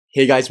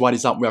Hey guys, what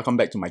is up? Welcome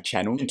back to my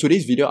channel. In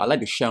today's video, I'd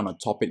like to share on a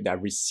topic that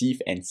I've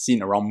received and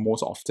seen around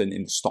most often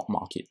in the stock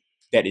market.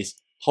 That is,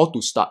 how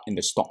to start in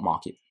the stock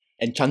market.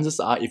 And chances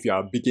are, if you are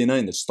a beginner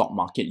in the stock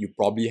market, you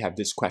probably have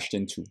this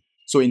question too.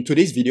 So in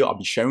today's video, I'll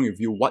be sharing with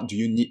you what do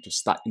you need to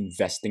start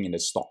investing in the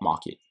stock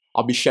market.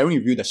 I'll be sharing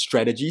with you the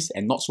strategies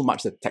and not so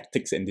much the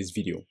tactics in this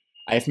video.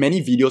 I have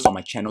many videos on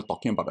my channel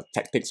talking about the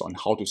tactics on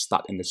how to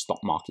start in the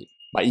stock market.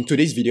 But in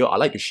today's video, I'd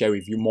like to share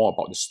with you more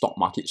about the stock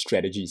market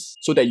strategies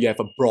so that you have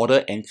a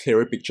broader and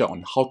clearer picture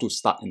on how to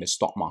start in the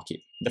stock market.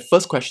 The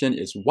first question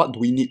is, what do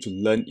we need to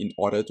learn in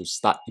order to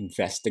start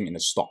investing in the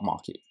stock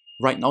market?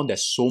 Right now,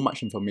 there's so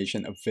much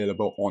information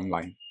available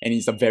online, and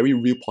it's a very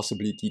real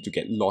possibility to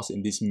get lost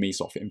in this maze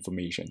of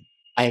information.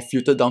 I have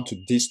filtered down to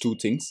these two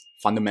things: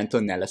 fundamental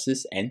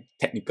analysis and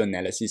technical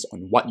analysis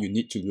on what you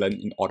need to learn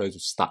in order to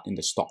start in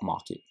the stock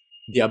market.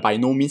 They are by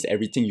no means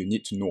everything you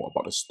need to know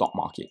about the stock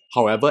market.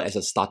 However, as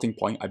a starting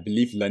point, I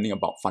believe learning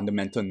about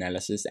fundamental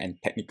analysis and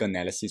technical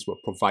analysis will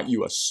provide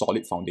you a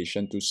solid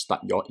foundation to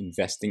start your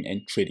investing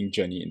and trading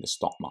journey in the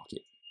stock market.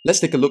 Let's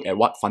take a look at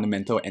what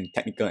fundamental and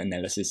technical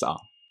analysis are.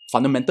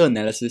 Fundamental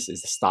analysis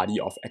is the study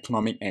of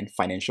economic and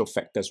financial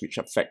factors which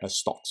affect a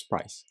stock's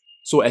price.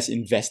 So as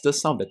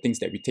investors, some of the things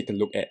that we take a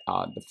look at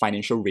are the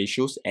financial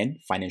ratios and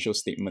financial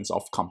statements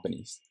of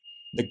companies.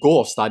 The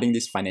goal of studying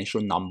these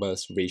financial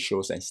numbers,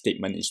 ratios, and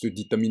statements is to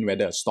determine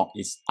whether a stock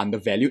is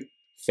undervalued,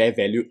 fair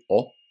valued,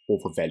 or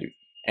overvalued.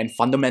 And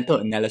fundamental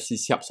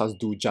analysis helps us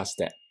do just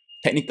that.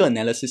 Technical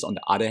analysis, on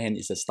the other hand,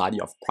 is the study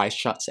of price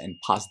charts and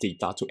past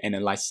data to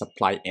analyze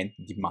supply and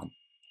demand.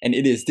 And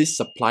it is this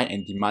supply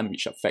and demand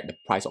which affect the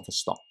price of a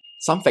stock.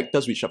 Some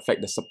factors which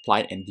affect the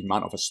supply and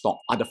demand of a stock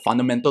are the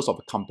fundamentals of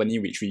a company,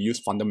 which we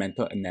use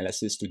fundamental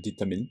analysis to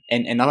determine.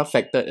 And another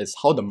factor is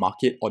how the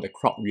market or the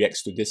crowd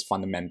reacts to these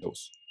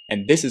fundamentals.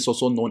 And this is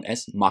also known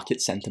as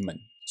market sentiment.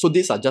 So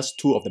these are just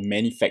two of the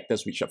many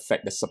factors which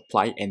affect the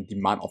supply and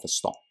demand of a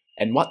stock.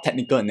 And what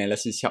technical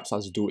analysis helps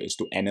us do is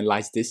to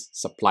analyze this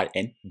supply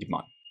and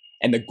demand.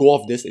 And the goal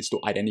of this is to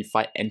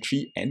identify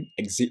entry and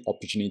exit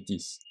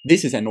opportunities.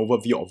 This is an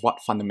overview of what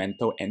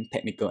fundamental and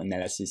technical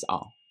analysis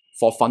are.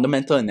 For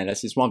fundamental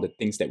analysis, one of the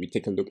things that we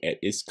take a look at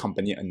is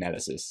company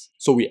analysis.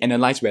 So we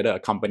analyze whether a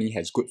company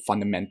has good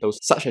fundamentals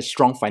such as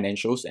strong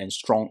financials and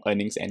strong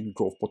earnings and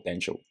growth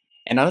potential.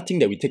 Another thing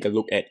that we take a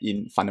look at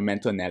in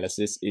fundamental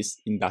analysis is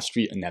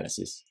industry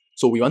analysis.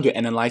 So we want to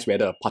analyze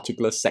whether a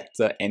particular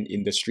sector and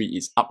industry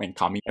is up and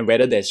coming and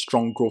whether there's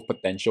strong growth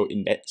potential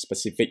in that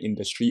specific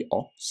industry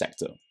or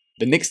sector.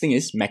 The next thing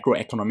is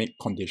macroeconomic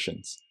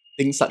conditions.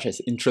 Things such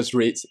as interest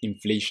rates,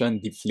 inflation,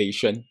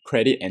 deflation,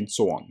 credit, and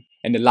so on.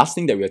 And the last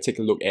thing that we'll take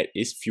a look at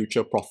is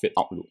future profit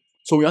outlook.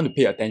 So we want to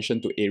pay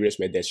attention to areas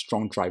where there's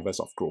strong drivers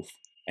of growth.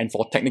 And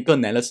for technical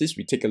analysis,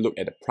 we take a look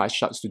at the price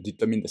charts to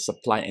determine the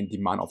supply and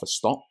demand of a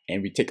stock,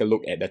 and we take a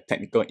look at the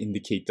technical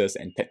indicators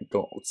and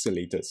technical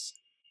oscillators.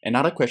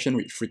 Another question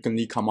which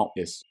frequently come up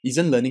is,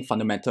 isn't learning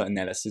fundamental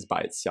analysis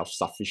by itself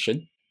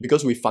sufficient?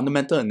 Because with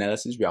fundamental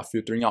analysis, we are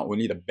filtering out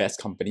only the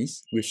best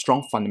companies with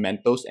strong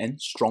fundamentals and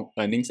strong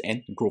earnings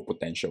and growth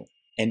potential.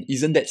 And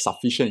isn't that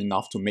sufficient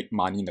enough to make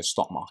money in the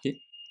stock market?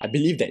 I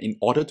believe that in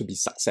order to be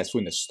successful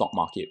in the stock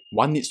market,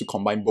 one needs to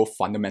combine both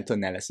fundamental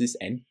analysis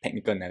and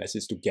technical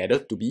analysis together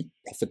to be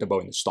profitable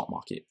in the stock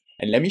market.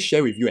 And let me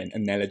share with you an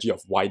analogy of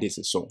why this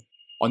is so.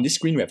 On this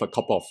screen, we have a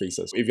couple of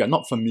faces. If you're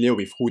not familiar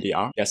with who they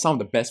are some of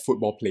the best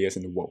football players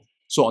in the world.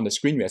 So on the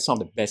screen, we have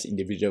some of the best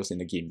individuals in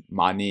the game: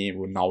 Mane,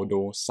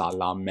 Ronaldo,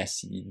 Salah,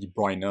 Messi, De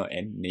Bruyne,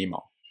 and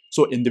Neymar.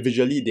 So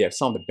individually, they have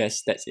some of the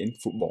best stats in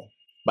football.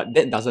 But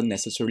that doesn't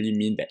necessarily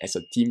mean that as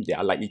a team, they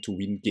are likely to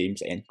win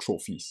games and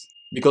trophies.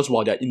 Because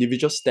while their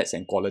individual stats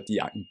and quality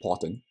are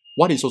important,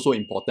 what is also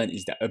important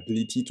is their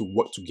ability to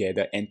work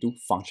together and to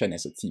function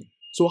as a team.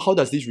 So how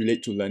does this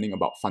relate to learning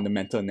about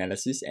fundamental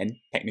analysis and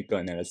technical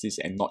analysis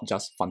and not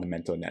just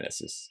fundamental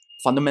analysis?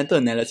 Fundamental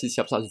analysis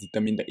helps us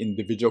determine the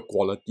individual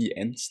quality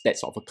and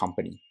stats of a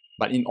company.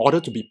 But in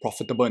order to be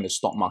profitable in the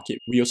stock market,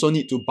 we also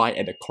need to buy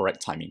at the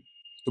correct timing,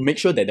 to make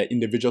sure that the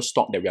individual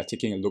stock that we are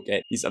taking a look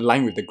at is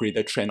aligned with the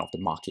greater trend of the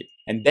market.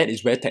 And that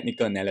is where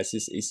technical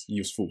analysis is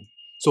useful.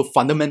 So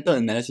fundamental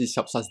analysis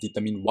helps us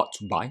determine what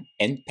to buy,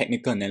 and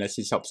technical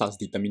analysis helps us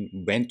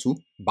determine when to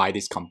buy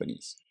these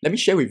companies. Let me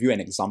share with you an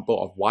example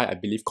of why I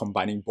believe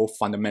combining both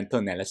fundamental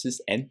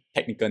analysis and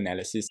technical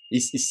analysis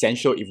is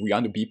essential if we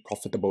want to be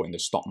profitable in the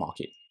stock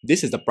market.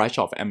 This is the price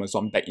chart of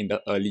Amazon back in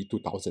the early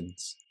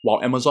 2000s.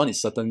 While Amazon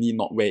is certainly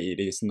not where it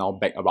is now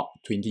back about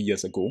 20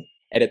 years ago,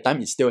 at the time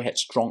it still had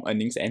strong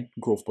earnings and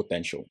growth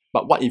potential.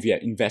 But what if you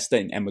had invested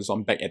in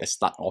Amazon back at the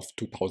start of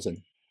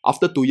 2000?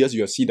 After 2 years,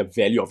 you'll see the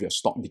value of your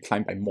stock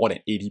decline by more than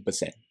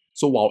 80%.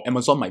 So while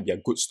Amazon might be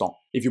a good stock,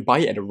 if you buy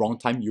it at the wrong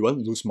time, you will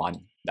lose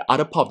money. The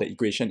other part of the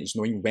equation is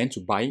knowing when to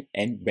buy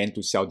and when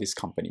to sell these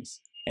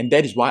companies. And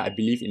that is why I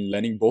believe in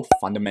learning both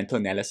fundamental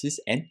analysis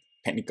and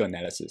technical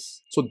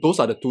analysis. So those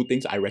are the two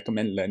things I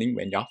recommend learning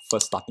when you're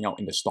first starting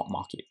out in the stock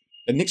market.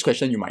 The next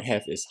question you might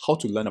have is how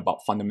to learn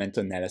about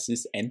fundamental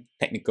analysis and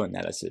technical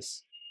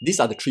analysis. These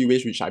are the three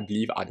ways which I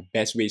believe are the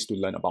best ways to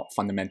learn about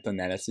fundamental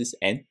analysis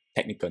and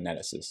technical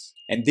analysis.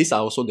 And these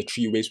are also the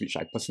 3 ways which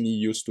I personally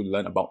use to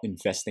learn about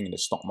investing in the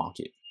stock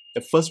market.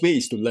 The first way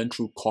is to learn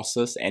through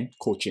courses and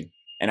coaching.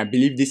 And I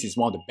believe this is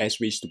one of the best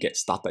ways to get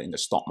started in the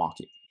stock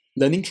market.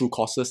 Learning through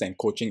courses and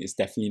coaching is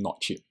definitely not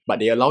cheap, but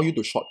they allow you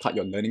to shortcut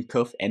your learning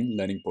curve and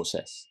learning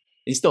process.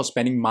 Instead of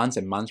spending months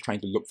and months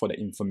trying to look for the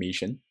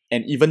information,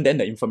 and even then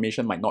the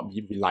information might not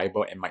be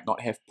reliable and might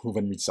not have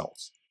proven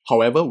results.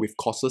 However, with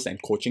courses and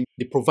coaching,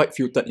 they provide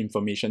filtered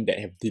information that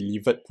have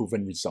delivered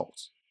proven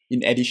results.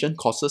 In addition,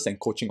 courses and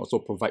coaching also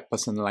provide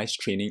personalized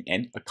training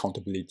and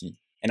accountability.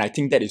 And I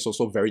think that is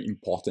also very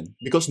important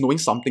because knowing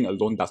something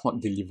alone does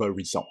not deliver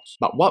results.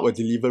 But what will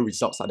deliver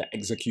results are the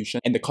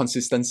execution and the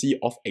consistency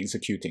of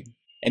executing.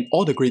 And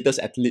all the greatest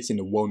athletes in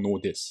the world know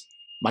this.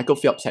 Michael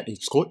Phelps had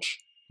his coach,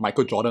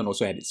 Michael Jordan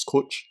also had his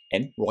coach,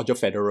 and Roger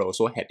Federer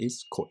also had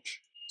his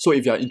coach. So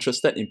if you are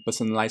interested in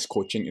personalized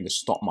coaching in the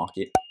stock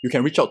market, you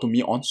can reach out to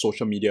me on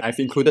social media. I've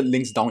included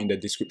links down in the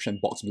description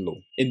box below.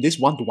 In this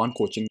one-to-one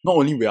coaching, not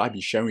only will I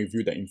be sharing with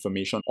you the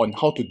information on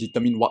how to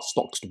determine what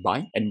stocks to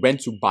buy and when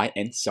to buy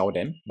and sell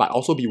them, but I'll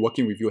also be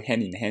working with you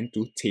hand in hand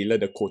to tailor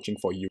the coaching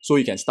for you so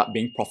you can start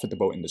being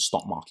profitable in the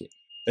stock market.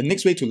 The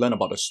next way to learn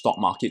about the stock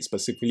market,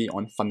 specifically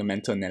on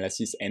fundamental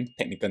analysis and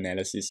technical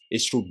analysis,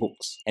 is through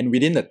books. And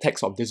within the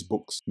text of these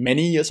books,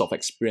 many years of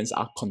experience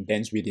are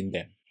condensed within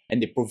them, and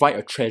they provide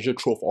a treasure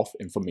trove of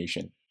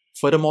information.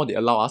 Furthermore, they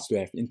allow us to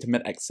have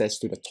intimate access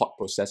to the thought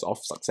process of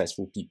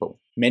successful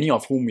people, many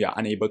of whom we are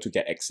unable to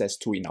get access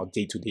to in our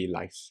day-to-day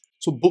lives.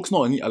 So books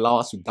not only allow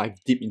us to dive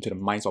deep into the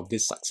minds of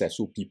these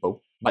successful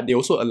people, but they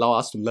also allow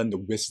us to learn the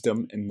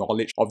wisdom and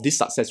knowledge of these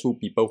successful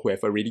people who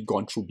have already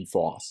gone through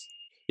before us.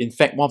 In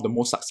fact, one of the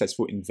most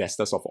successful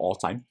investors of all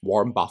time,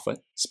 Warren Buffett,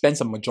 spends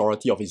a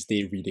majority of his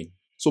day reading.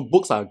 So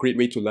books are a great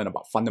way to learn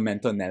about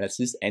fundamental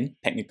analysis and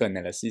technical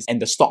analysis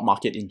and the stock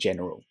market in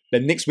general. The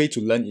next way to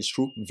learn is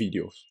through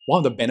videos. One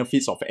of the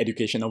benefits of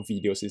educational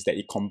videos is that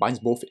it combines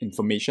both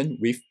information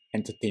with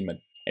entertainment.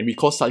 And we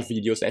call such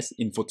videos as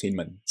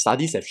infotainment.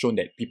 Studies have shown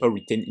that people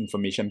retain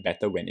information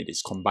better when it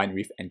is combined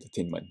with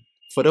entertainment.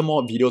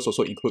 Furthermore, videos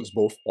also includes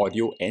both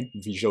audio and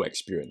visual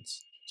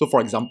experience. So for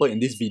example, in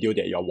this video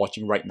that you are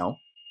watching right now,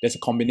 there's a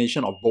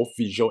combination of both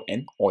visual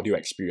and audio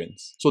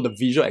experience. So the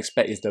visual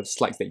aspect is the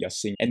slides that you're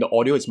seeing, and the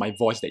audio is my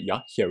voice that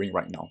you're hearing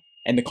right now.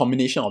 And the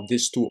combination of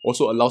these two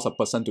also allows a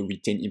person to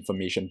retain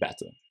information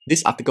better.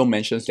 This article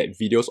mentions that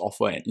videos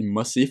offer an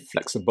immersive,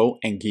 flexible,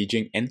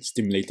 engaging, and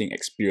stimulating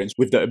experience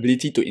with the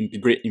ability to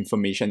integrate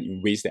information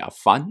in ways that are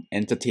fun,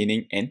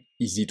 entertaining, and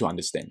easy to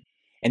understand.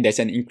 And there's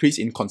an increase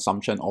in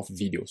consumption of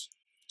videos.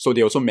 So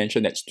they also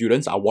mention that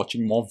students are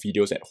watching more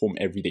videos at home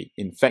every day.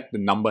 In fact, the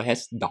number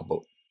has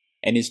doubled.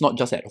 And it's not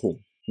just at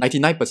home.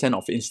 99%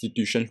 of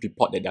institutions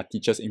report that their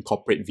teachers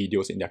incorporate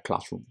videos in their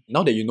classroom.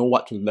 Now that you know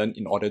what to learn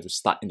in order to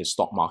start in the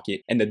stock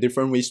market and the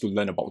different ways to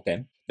learn about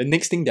them, the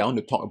next thing that I want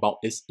to talk about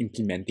is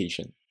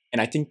implementation. And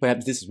I think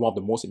perhaps this is one of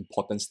the most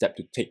important steps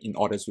to take in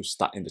order to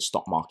start in the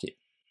stock market.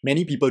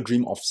 Many people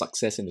dream of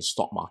success in the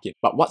stock market,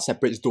 but what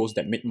separates those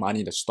that make money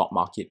in the stock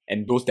market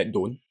and those that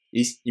don't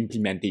is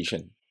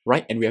implementation.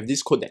 Right? And we have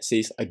this quote that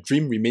says, a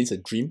dream remains a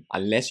dream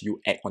unless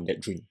you act on that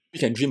dream. You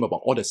can dream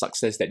about all the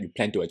success that you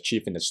plan to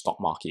achieve in the stock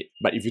market,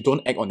 but if you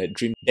don't act on that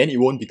dream, then it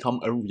won't become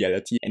a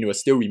reality and it will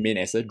still remain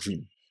as a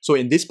dream. So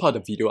in this part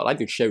of the video, I'd like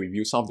to share with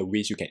you some of the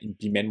ways you can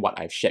implement what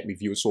I've shared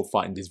with you so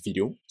far in this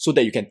video so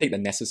that you can take the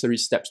necessary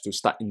steps to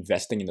start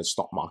investing in the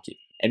stock market.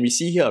 And we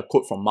see here a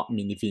quote from Mark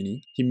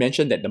Minervini. He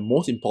mentioned that the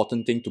most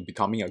important thing to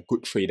becoming a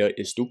good trader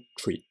is to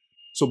trade.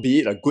 So be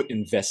it a good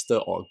investor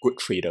or a good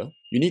trader,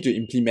 you need to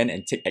implement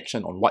and take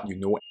action on what you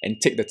know and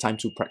take the time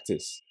to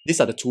practice.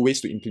 These are the 2 ways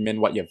to implement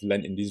what you have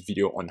learned in this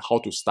video on how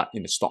to start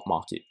in the stock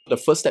market. The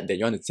first step that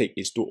you want to take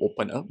is to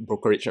open a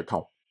brokerage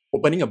account.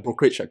 Opening a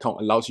brokerage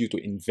account allows you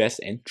to invest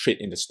and trade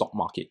in the stock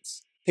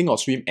markets.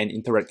 Thinkorswim and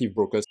Interactive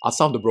Brokers are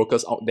some of the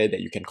brokers out there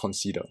that you can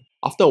consider.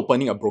 After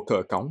opening a broker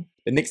account,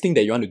 the next thing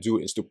that you want to do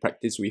is to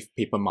practice with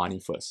paper money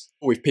first.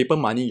 With paper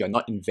money, you're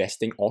not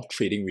investing or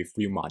trading with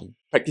real money.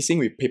 Practicing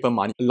with paper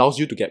money allows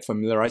you to get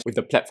familiarized with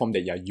the platform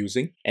that you're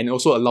using and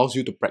also allows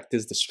you to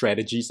practice the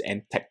strategies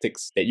and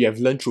tactics that you have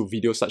learned through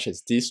videos such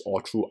as this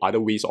or through other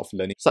ways of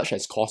learning such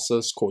as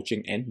courses,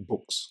 coaching, and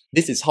books.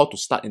 This is how to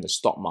start in the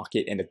stock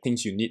market and the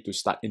things you need to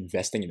start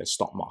investing in the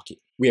stock market.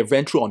 We have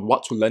ran through on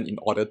what to learn in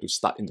order to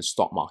start in the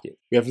stock market.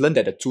 We have learned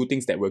that the 2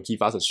 things that will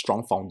give us a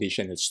strong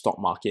foundation in the stock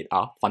market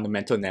are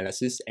fundamental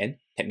analysis and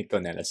technical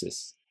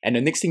analysis. And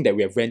the next thing that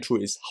we have ran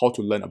through is how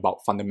to learn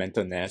about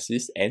fundamental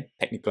analysis and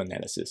technical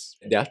analysis.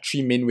 There are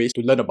 3 main ways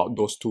to learn about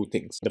those 2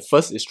 things. The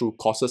first is through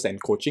courses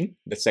and coaching,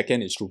 the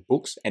second is through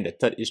books, and the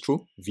third is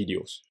through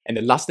videos. And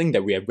the last thing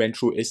that we have ran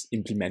through is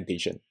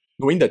implementation.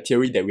 Knowing the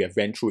theory that we have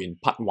ran through in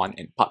part 1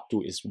 and part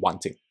 2 is one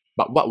thing.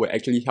 But what will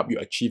actually help you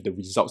achieve the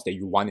results that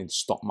you want in the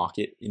stock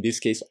market, in this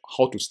case,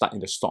 how to start in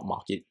the stock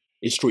market,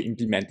 is through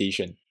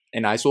implementation.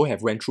 And I also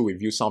have went through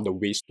with you some of the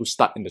ways to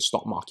start in the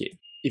stock market.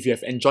 If you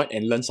have enjoyed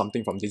and learned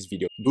something from this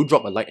video, do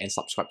drop a like and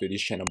subscribe to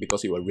this channel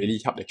because it will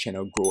really help the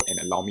channel grow and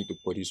allow me to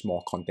produce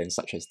more content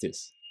such as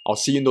this. I'll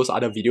see you in those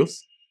other videos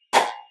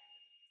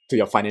to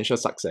your financial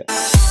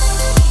success.